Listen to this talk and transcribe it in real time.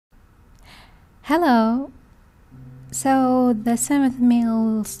Hello! So the 7th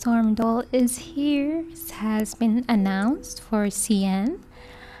Maelstrom doll is here. It has been announced for CN.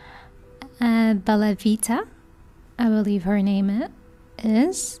 Bellavita, I believe her name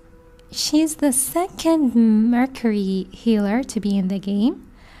is. She's the second Mercury healer to be in the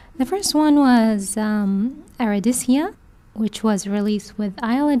game. The first one was Aradicia, which was released with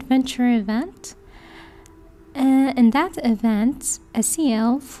Isle Adventure event. In that event, a sea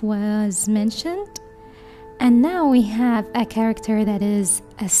elf was mentioned, and now we have a character that is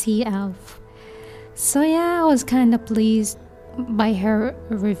a sea elf. So yeah, I was kind of pleased by her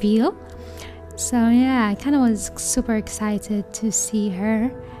reveal. So yeah, I kind of was super excited to see her.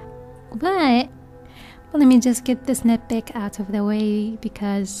 But let me just get this nitpick out of the way,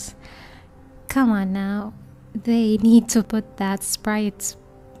 because come on now, they need to put that sprite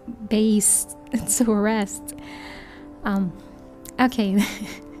base to rest. Okay.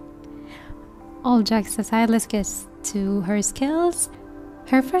 All jokes aside, let's get to her skills.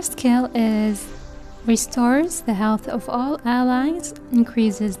 Her first skill is restores the health of all allies,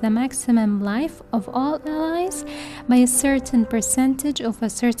 increases the maximum life of all allies by a certain percentage of a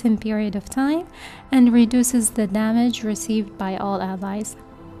certain period of time, and reduces the damage received by all allies.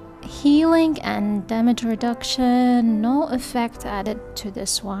 Healing and damage reduction, no effect added to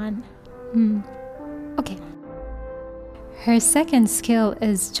this one. Okay. Her second skill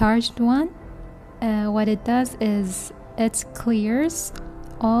is charged one. What it does is it clears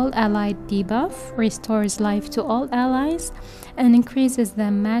all allied debuff, restores life to all allies, and increases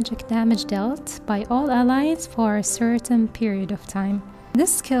the magic damage dealt by all allies for a certain period of time.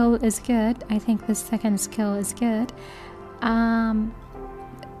 This skill is good. I think the second skill is good. And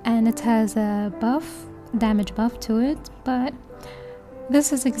it has a buff, damage buff to it, but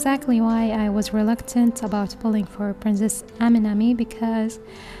this is exactly why I was reluctant about pulling for Princess Aminami, because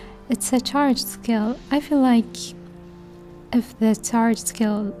it's a charged skill. I feel like if the charged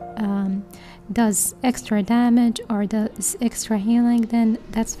skill does extra damage or does extra healing, then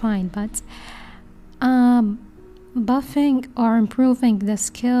that's fine, but buffing or improving the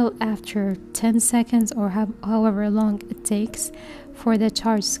skill after 10 seconds or however long it takes for the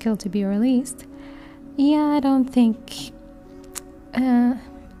charged skill to be released, yeah, I don't think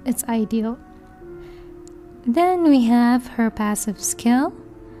it's ideal. Then we have her passive skill.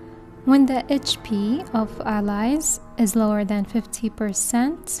 When the HP of allies is lower than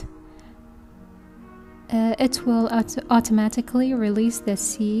 50%, it will automatically release the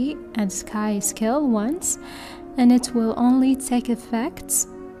sea and sky skill once, and it will only take effect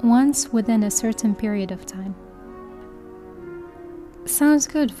once within a certain period of time. Sounds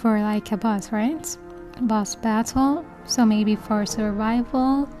good for like a boss, right? Boss battle, so maybe for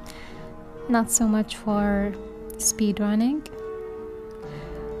survival, not so much for speedrunning.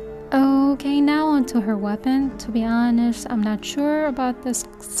 Okay, now onto her weapon. To be honest, I'm not sure about the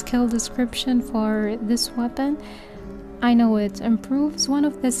skill description for this weapon. I know it improves one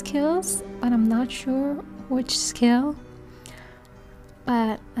of the skills, but I'm not sure which skill.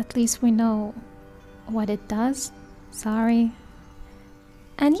 But at least we know what it does. Sorry.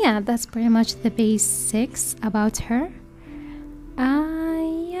 And yeah, that's pretty much the basics about her.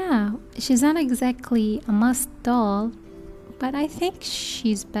 Yeah, she's not exactly a must doll, but I think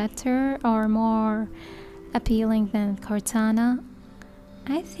she's better or more appealing than Cortana.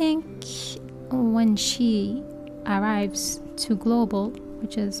 I think when she arrives to Global,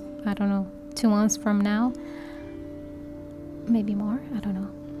 which is, I don't know, 2 months from now, maybe more, I don't know.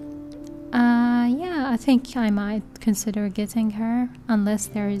 Yeah, I think I might consider getting her, unless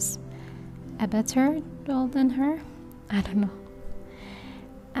there is a better doll than her. I don't know.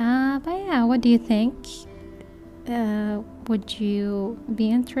 But yeah, what do you think? Would you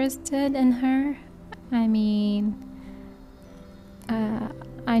be interested in her? I mean,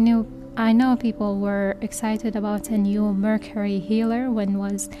 I know people were excited about a new Mercury healer when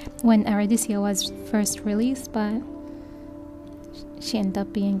Aradicia was first released, but she ended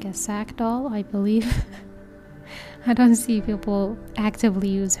up being a sack doll, I believe. I don't see people actively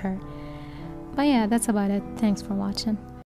use her. But yeah, that's about it. Thanks for watching.